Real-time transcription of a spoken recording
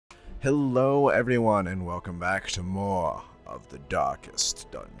Hello everyone and welcome back to more of the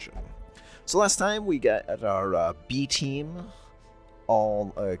Darkest Dungeon. So last time we got at our B team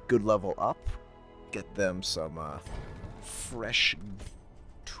all a good level up, get them some fresh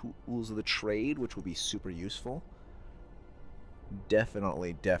tools of the trade, which will be super useful.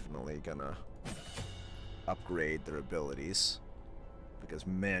 Definitely gonna upgrade their abilities, because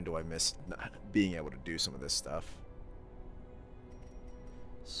man do I miss being able to do some of this stuff.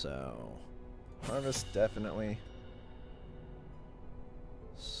 So, harvest definitely.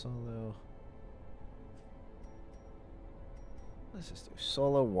 Solo. Let's just do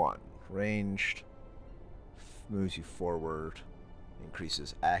solo 1. Ranged. Moves you forward.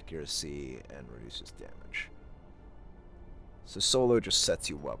 Increases accuracy and reduces damage. So solo just sets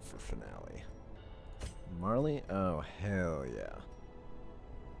you up for finale. Marley? Oh, hell yeah.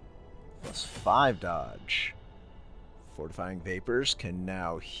 Plus 5 dodge. Fortifying Vapors can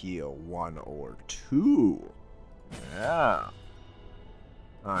now heal 1 or 2. Yeah.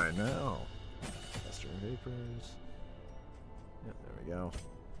 I know. Festering Vapors. Yep, there we go.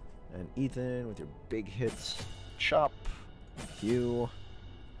 And Ethan with your big hits. Chop. Heal.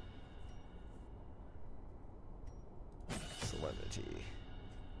 Solemnity.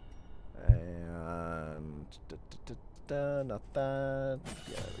 And... not that.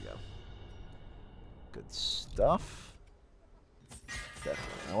 Yeah, there we go. Good stuff.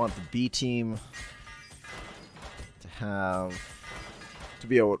 Definitely. I want the B team to have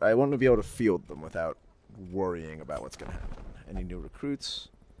I want to be able to field them without worrying about what's going to happen. Any new recruits?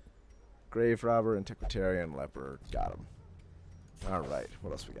 Grave Robber, Antiquitarian, Leper. Got them. Alright, what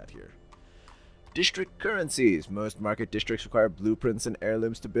else we got here? District currencies. Most market districts require blueprints and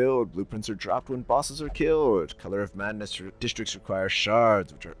heirlooms to build. Blueprints are dropped when bosses are killed. Color of Madness districts require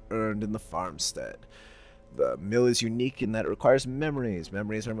shards, which are earned in the farmstead. The mill is unique in that it requires memories.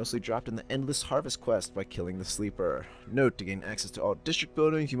 Memories are mostly dropped in the Endless Harvest quest by killing the Sleeper. Note, to gain access to all district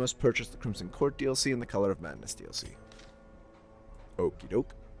buildings, you must purchase the Crimson Court DLC and the Color of Madness DLC. Okie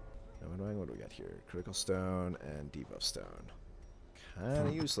doke. Now what do we got here? Critical Stone and Debuff Stone.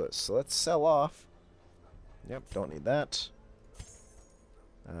 Kinda useless, so let's sell off. Yep, don't need that.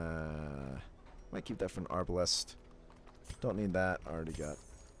 Might keep that for an Arbalest. Don't need that, already got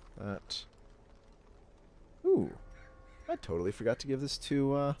that. Ooh, I totally forgot to give this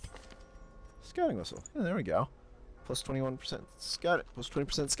to Scouting Whistle. Yeah, there we go. Plus 21% scout, plus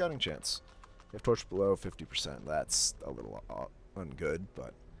 20% scouting chance. If torch below 50%, that's a little ungood,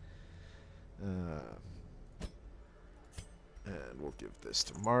 but and we'll give this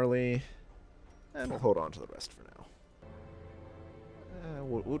to Marley, and we'll hold on to the rest for now.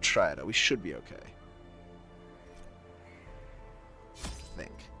 We'll try it out. We should be okay. I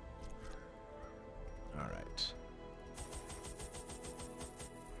think. Alright.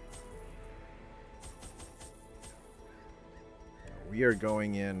 We are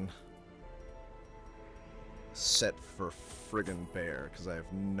going in set for friggin' bear, because I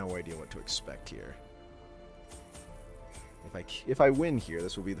have no idea what to expect here. If I win here,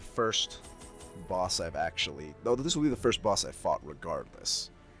 this will be the first boss I've actually... Though this will be the first boss I fought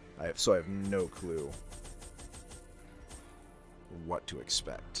regardless. So I have no clue what to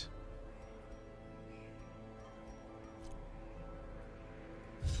expect.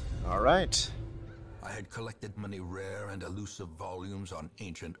 Alright. I had collected many rare and elusive volumes on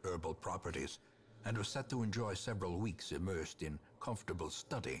ancient herbal properties, and was set to enjoy several weeks immersed in comfortable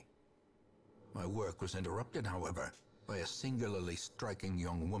study. My work was interrupted, however, by a singularly striking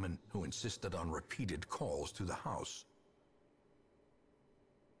young woman who insisted on repeated calls to the house.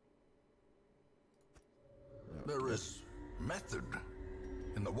 There is method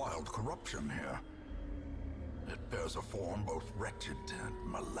in the wild corruption here. It bears a form both wretched and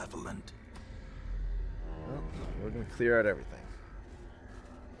malevolent. Well, we're going to clear out everything.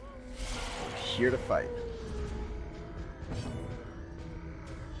 We're here to fight.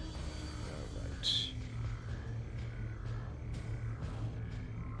 Alright.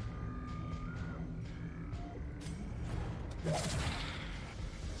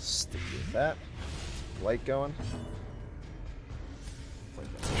 Stick with that. Light going.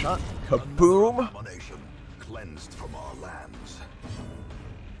 Shot. Kaboom! Cleansed from our lands.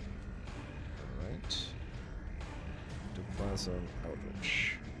 Alright. Ectoplasm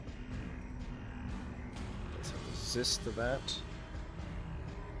Eldritch. Does have resist to that.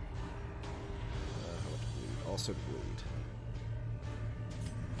 How much bleed? Also bleed.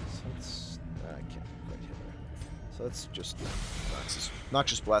 So let's... I can't quite hit her. So let's just not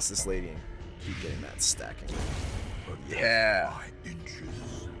just blast this lady and keep getting that stacking. Yeah!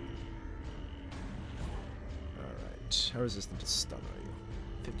 Alright. How resistant to stun are you?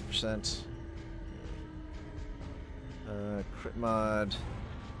 50%. Crit mod.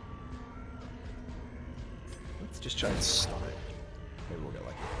 Let's just try and stun it. Maybe we'll get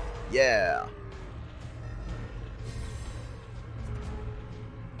lucky. Yeah!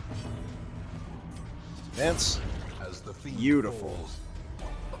 Advance. As the fiend Beautiful. falls,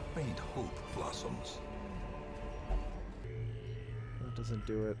 a faint hope blossoms. That doesn't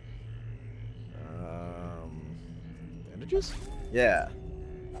do it. Bandages? Yeah.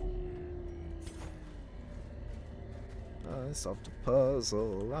 I solved a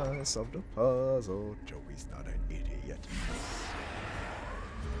puzzle. I solved a puzzle. Joey's not an idiot.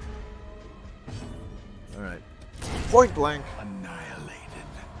 Alright. Point blank. Annihilated.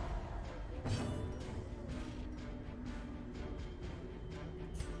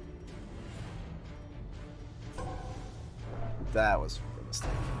 That was a mistake.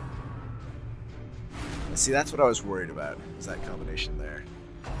 See, that's what I was worried about, is that combination there.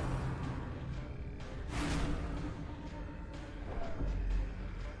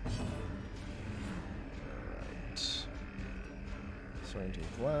 Alright. Sorry,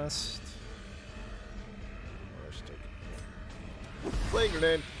 take last. Let's take flame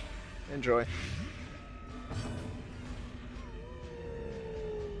grenade. Enjoy.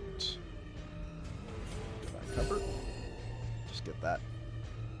 And cover. Just get that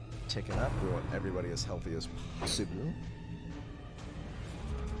taken up. We want everybody as healthy as possible.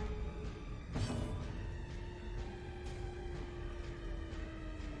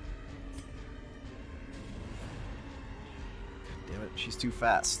 God damn it, she's too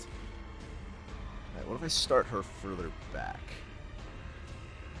fast. Alright, what if I start her further back?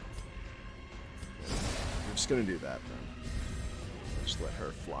 We're just gonna do that then. Just let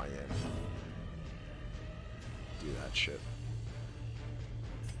her fly in. Do that shit.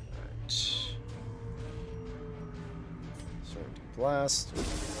 Starting to blast.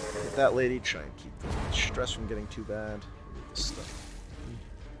 Get that lady. Try and keep the stress from getting too bad. Remove this stuff.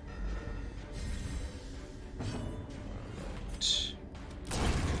 Alright.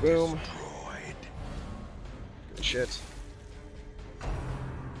 Boom. Good shit.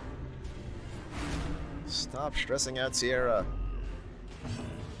 Stop stressing out Sierra.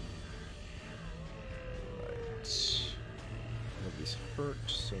 Right. Nobody's hurt,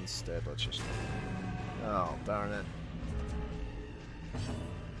 so instead let's just... Oh, darn it.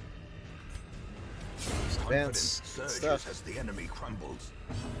 Advance stuff. As the enemy crumbles.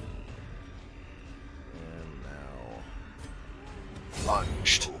 And now...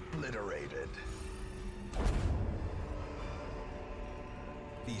 Lunged. Obliterated.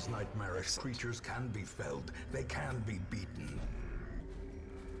 These nightmarish creatures can be felled. They can be beaten.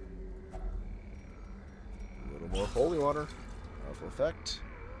 A little more holy water. Powerful effect.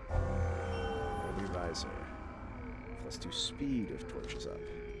 Holy riser. +2 speed if torch is up.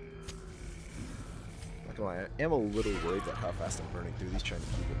 Not gonna lie, I am a little worried about how fast I'm burning through these, trying to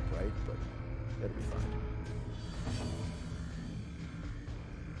keep it bright, but it'll be fine.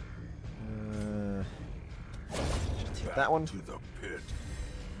 Just hit that one. To the pit.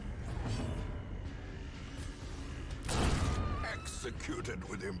 Executed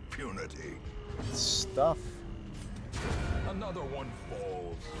with impunity. Stuff. Another one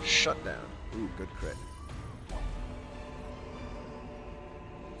falls. Shut down. Ooh, good crit.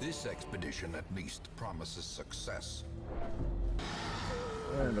 This expedition at least promises success.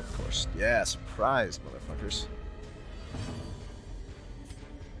 And of course, yeah, surprise, motherfuckers.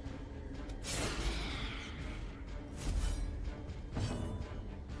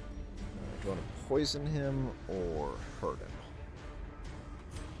 Do you want to poison him or hurt him?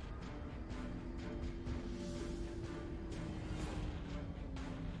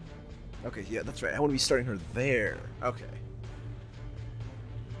 Okay, yeah, that's right. I want to be starting her there. Okay.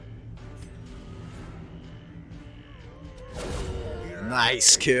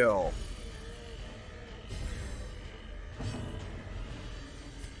 Nice kill.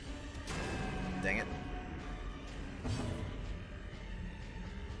 Dang it.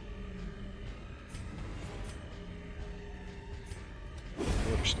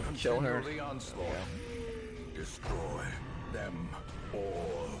 We're just gonna kill her. The onslaught. Destroy them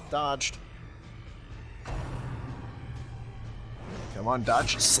all. Dodged. Come on,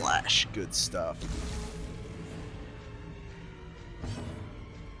 dodge slash. Good stuff.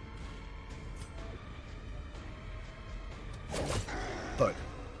 Thud.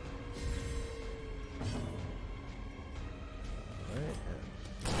 Alright,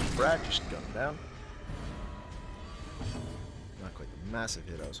 and Brad just gunned him down. Not quite the massive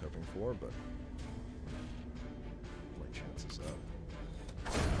hit I was hoping for, but my chances up.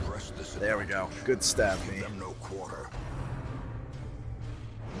 There we go. Good stab me. Give them no quarter.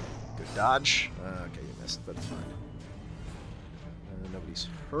 Dodge. Okay, you missed, but it's fine. Nobody's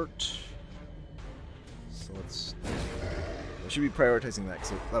hurt. So let's... We should be prioritizing that,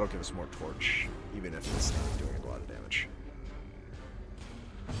 because that'll give us more torch, even if it's not doing a lot of damage.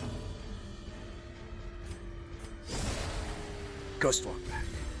 Ghost walk back.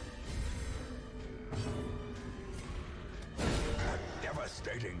 A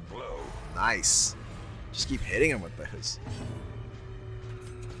devastating blow. Nice. Just keep hitting him with those.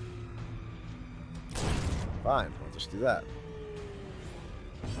 Fine, we'll just do that.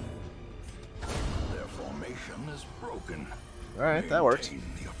 Their formation is broken. Alright, that worked.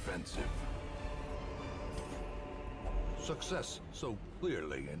 Maintain the offensive. Success so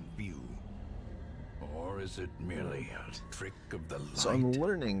clearly in view. Or is it merely a trick of the light? So I'm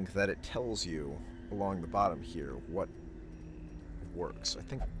learning that it tells you along the bottom here what works. I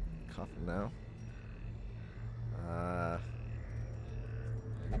think coffin now.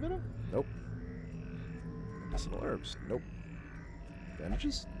 Nope. Medicinal herbs. Nope.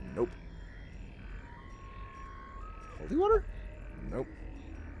 Bandages? Nope. Holy water? Nope.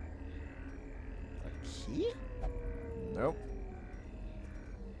 A key? Nope.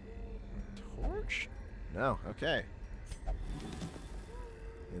 A torch? No. Okay.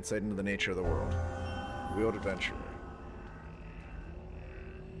 Insight into the nature of the world. Wheeled adventurer.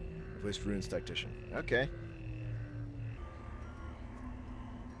 Replaced runes tactician. Okay.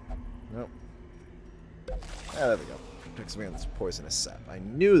 Nope. Ah, there we go. Protects me against poisonous sap. I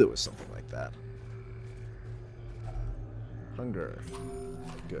knew there was something like that. Hunger.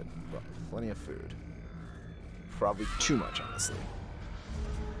 Good. Well, plenty of food. Probably too much, honestly.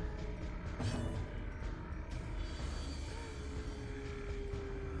 I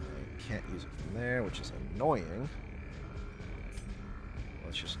can't use it from there, which is annoying.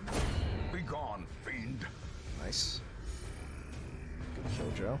 Let's just... Be gone, fiend. Nice. Good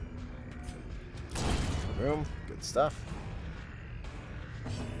kill, Joe. Boom. Good stuff.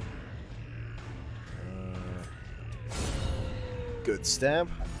 Good stab.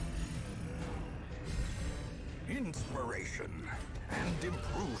 Inspiration and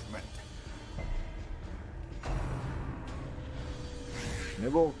improvement.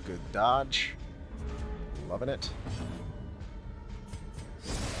 Nibble. Good dodge. Loving it.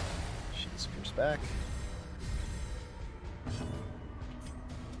 She disappears back.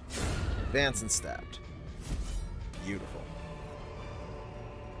 Advance and stabbed. Beautiful.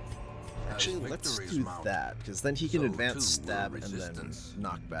 Actually, let's do that, because then he can advance, stab, and then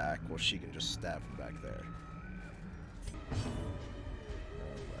knock back, while she can just stab from back there.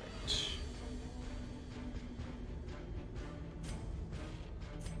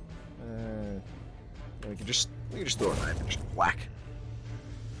 Alright. We can just throw a knife and just whack.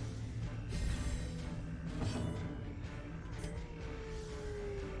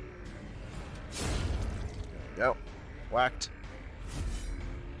 There we go. Whacked.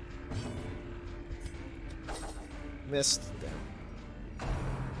 Missed. Damn.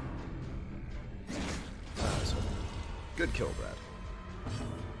 Good kill, Brad.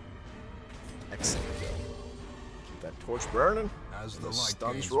 Excellent kill. Keep that torch burning. As the light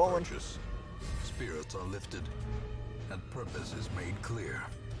stuns gains rolling. purchase, spirits are lifted, and purpose is made clear.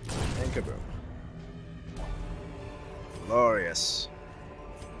 And kaboom. Glorious.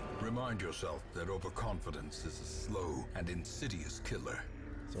 Remind yourself that overconfidence is a slow and insidious killer.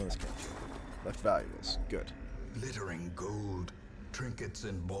 Someone is captured. Left valuables. Good. Glittering gold, trinkets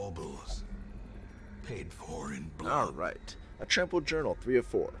and baubles. Paid for in blood. Alright. A trampled journal, 3 of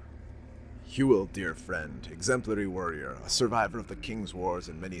 4. Hewell, dear friend, exemplary warrior, a survivor of the King's Wars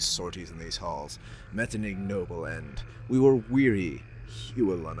and many sorties in these halls, met an ignoble end. We were weary,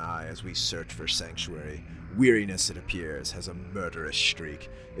 Hewell and I, as we searched for sanctuary. Weariness, it appears, has a murderous streak.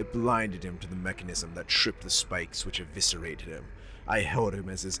 It blinded him to the mechanism that tripped the spikes which eviscerated him. I held him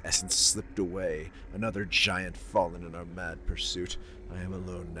as his essence slipped away, another giant fallen in our mad pursuit. I am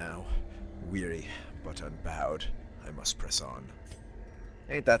alone now, weary but unbowed. I must press on.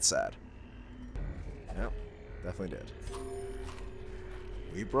 Ain't that sad? Yep, definitely did.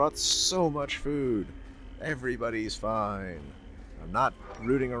 We brought so much food. Everybody's fine. I'm not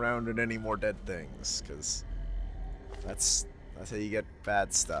rooting around in any more dead things, because that's how you get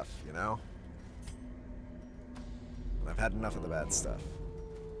bad stuff, you know? And I've had enough of the bad stuff.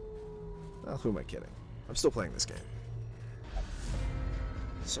 Well, who am I kidding? I'm still playing this game.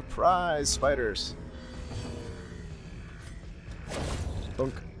 Surprise, spiders!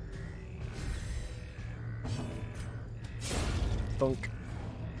 Thunk. Thunk.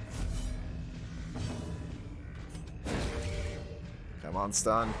 Come on,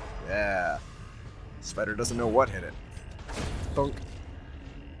 stun. Yeah. Spider doesn't know what hit it. Thunk.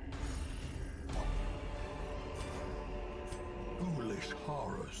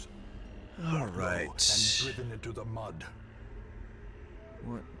 horrors. All Low right. And driven into the mud.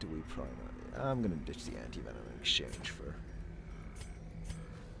 What do we probably not need? I'm gonna ditch the anti-venom in exchange for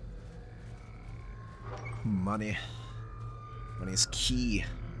money. Money is key.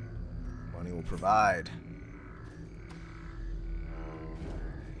 Money will provide.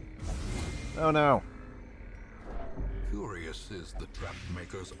 Oh no. Curious is the trap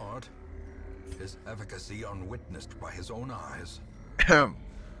maker's art. His efficacy unwitnessed by his own eyes.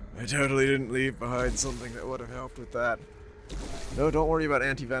 I totally didn't leave behind something that would have helped with that. No, don't worry about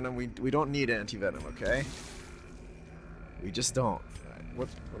anti-venom. We don't need anti-venom, okay? We just don't. Alright, what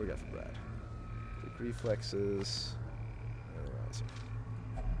do we got for Brad? Quick reflexes.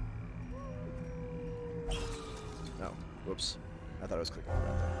 No, whoops. I thought I was clicking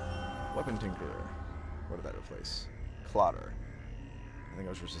Brad there. Weapon Tinkerer. What did that replace? Clotter. I think I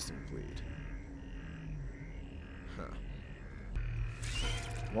was resisting bleed. Huh.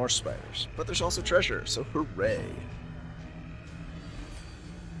 More spiders. But there's also treasure, so hooray.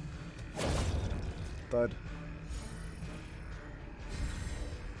 Thud.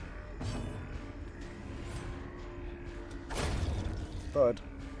 Thud.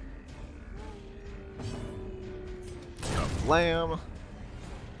 Lamb.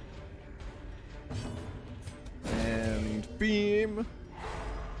 And beam.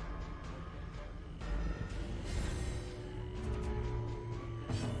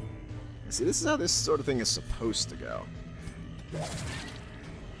 See, this is how this sort of thing is supposed to go. We'll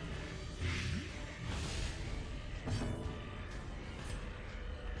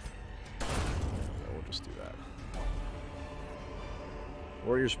just do that.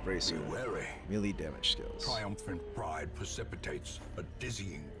 Warrior's Bracer. Be wary. Melee damage skills. Triumphant pride precipitates a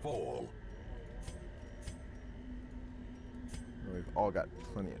dizzying fall. We've all got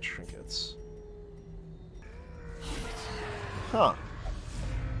plenty of trinkets. Huh.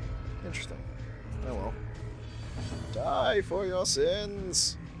 Interesting. Oh well. Die for your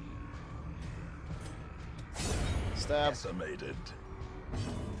sins! Stab. Decimated.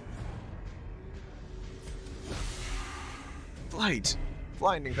 Blight!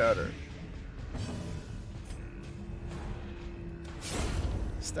 Blinding powder.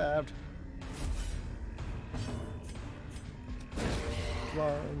 Stabbed.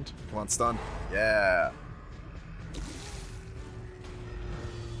 Blind. Come on, stun. Yeah!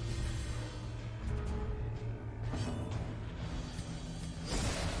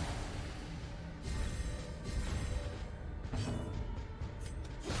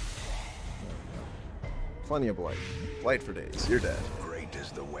 Plenty of blight. Blight for days. You're dead. Great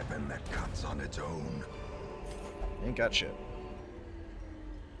is the weapon that cuts on its own. Ain't got shit.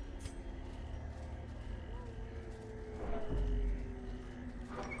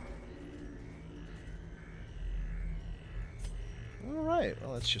 Alright,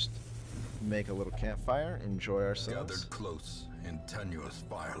 well, let's just make a little campfire, enjoy ourselves. Gathered close in tenuous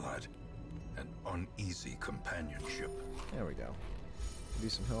firelight, an uneasy companionship. There we go. Do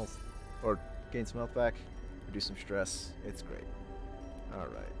some health, or gain some health back, reduce some stress. It's great.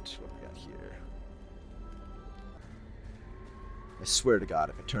 Alright, what we got here? I swear to God,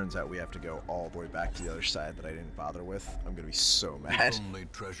 if it turns out we have to go all the way back to the other side that I didn't bother with, I'm gonna be so mad. If only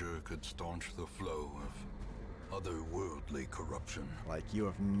treasure could staunch the flow of otherworldly corruption. Like, you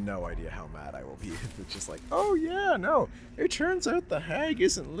have no idea how mad I will be if it's just like, oh yeah, no, it turns out the hag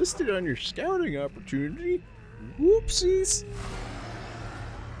isn't listed on your scouting opportunity. Whoopsies.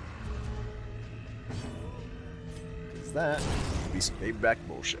 Because that would be some payback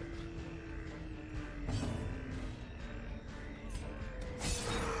bullshit.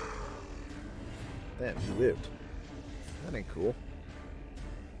 Damn, you lived. That ain't cool.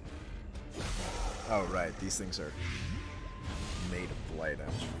 Oh, right, these things are made of blight, I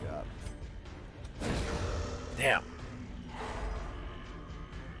almost forgot. Damn.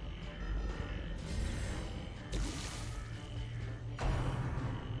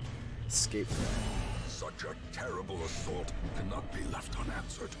 Escape. Such a terrible assault cannot be left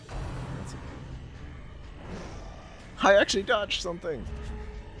unanswered. I actually dodged something.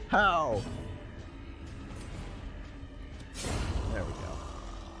 How? There we go.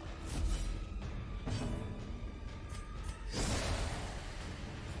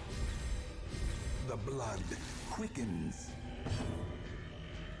 The blood quickens.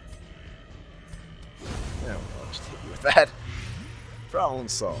 There we go. I'll just hit you with that. Problem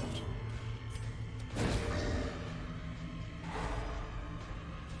solved.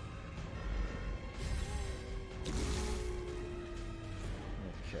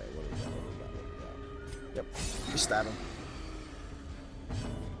 Okay, what do we got? Yep, just stab him.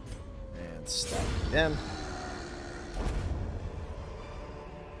 And stab him again.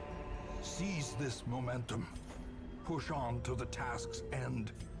 Seize this momentum. Push on to the task's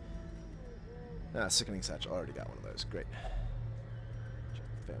end. Ah, Sickening Satchel. Already got one of those. Great. Check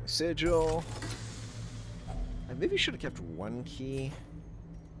the family sigil. I maybe should have kept one key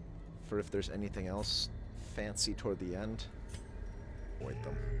for if there's anything else fancy toward the end. Avoid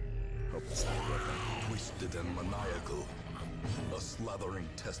them. Hope it's not broken. Twisted and maniacal. A slathering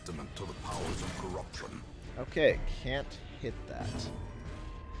testament to the powers of corruption. Okay, can't hit that.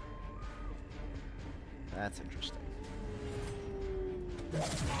 That's interesting.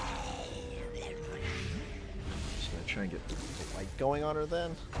 Just gonna try and get the light going on her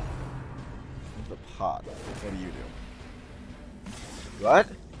then. Into the pot. What do you do? What?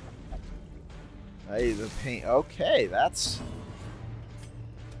 Hey, the paint. Okay, that's.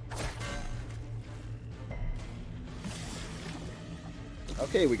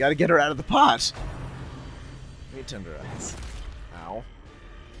 Okay, we gotta get her out of the pot. Let me tenderize. Ow.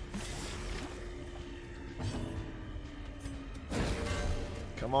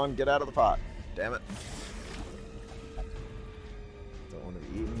 Come on, get out of the pot. Damn it. Don't want to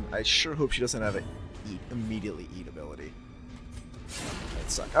be eaten. I sure hope she doesn't have a immediately eat ability.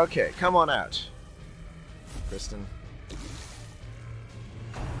 That sucks. Okay, come on out. Kristen.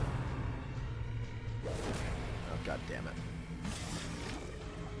 Oh, god damn it.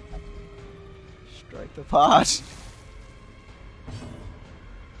 Strike the pot.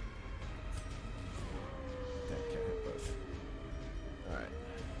 That can't hit both. Alright.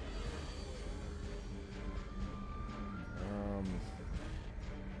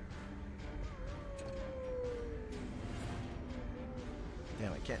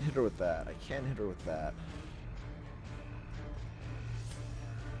 Damn, I can't hit her with that. I can't hit her with that.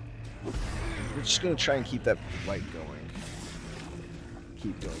 We're just gonna try and keep that light going.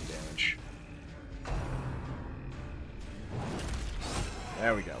 Keep doing damage.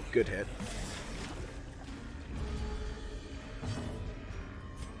 There we go. Good hit.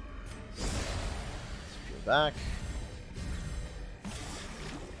 Secure back.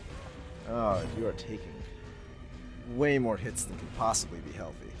 Oh, you are taking way more hits than can possibly be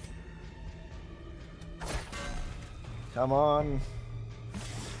healthy. Come on.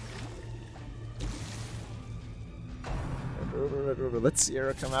 Let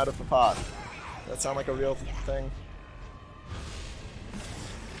Sierra come out of the pot. Does that sound like a real thing?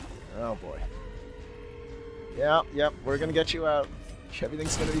 Oh boy. Yep, we're gonna get you out.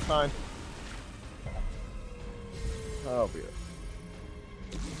 Everything's gonna be fine. Oh dear.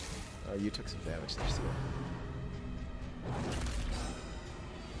 Oh, you took some damage there, Sierra.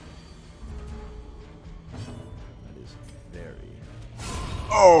 That is very...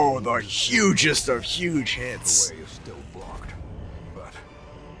 Oh, the hugest of huge hits! The way is still blocked, but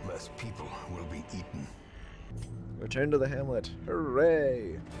less people will be eaten. Return to the hamlet.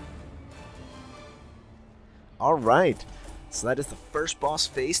 Hooray! Alright, so that is the first boss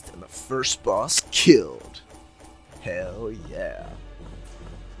faced and the first boss killed. Hell yeah.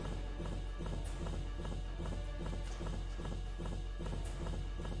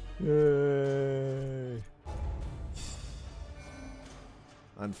 Yay.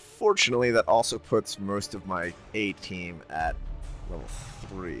 Unfortunately, that also puts most of my A team at level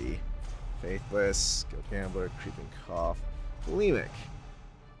 3. Faithless, Skilled Gambler, Creeping Cough, Bulimic.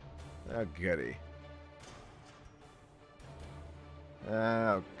 Oh, goody.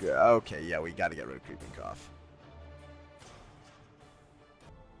 Oh, good. Okay, yeah, we gotta get rid of Creeping Cough.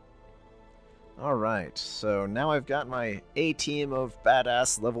 Alright, so now I've got my A team of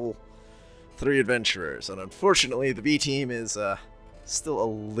badass level 3 adventurers, and unfortunately the B team is still a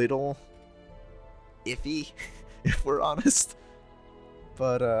little iffy, if we're honest.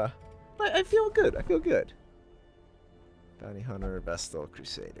 But I feel good, I feel good. Bounty Hunter, Vestal,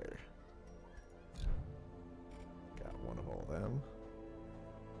 Crusader. Got one of all of them.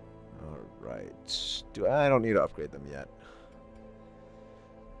 Alright. I don't need to upgrade them yet.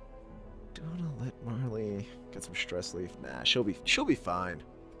 Do I want to let Marley get some stress leaf? Nah, she'll be fine.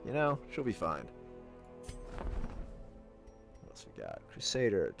 You know, she'll be fine. What else we got?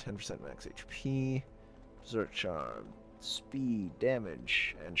 Crusader, 10% max HP. Berserk Charm, speed,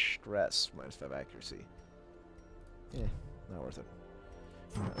 damage, and stress, -5 accuracy. Yeah, not worth it.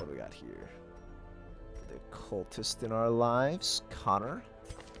 Alright, what do we got here? The cultist in our lives, Connor.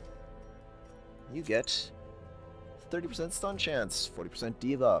 You get 30% stun chance, 40%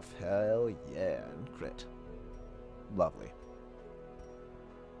 debuff. Hell yeah, and crit. Lovely.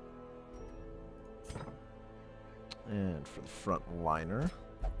 And for the front liner,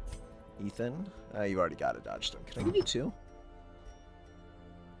 Ethan. You've already got a dodge stone. Can I give you 2?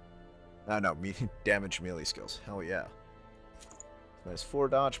 No, damage melee skills. Hell yeah. Minus 4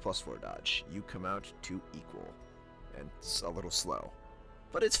 dodge, plus 4 dodge. You come out to equal. And it's a little slow.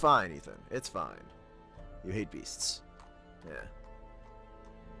 But it's fine, Ethan. It's fine. You hate beasts. Yeah.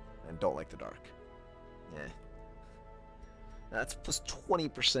 And don't like the dark. Yeah. That's plus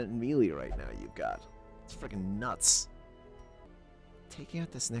 20% melee right now you've got. It's freaking nuts. Taking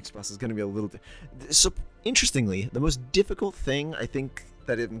out this next boss is going to be a little... So, interestingly, the most difficult thing I think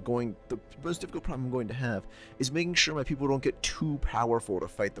that the most difficult problem I'm going to have is making sure my people don't get too powerful to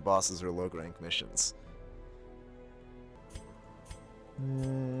fight the bosses or low-rank missions.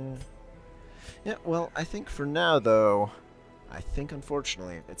 Yeah, well, I think for now, though, I think,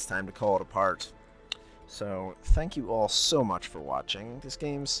 unfortunately, it's time to call it apart. So, thank you all so much for watching. This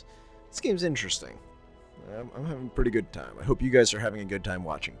game's interesting. I'm having a pretty good time. I hope you guys are having a good time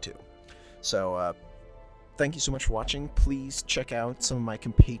watching, too. So, thank you so much for watching. Please check out some of my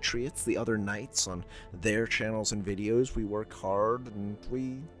compatriots, the other knights, on their channels and videos. We work hard, and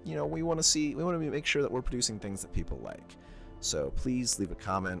we want to make sure that we're producing things that people like. So please leave a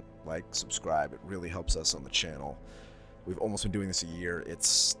comment, like, subscribe. It really helps us on the channel. We've almost been doing this a year.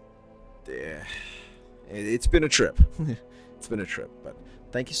 It's been a trip. It's been a trip, but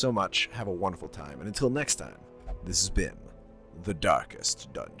thank you so much. Have a wonderful time. And until next time, this has been The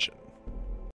Darkest Dungeon.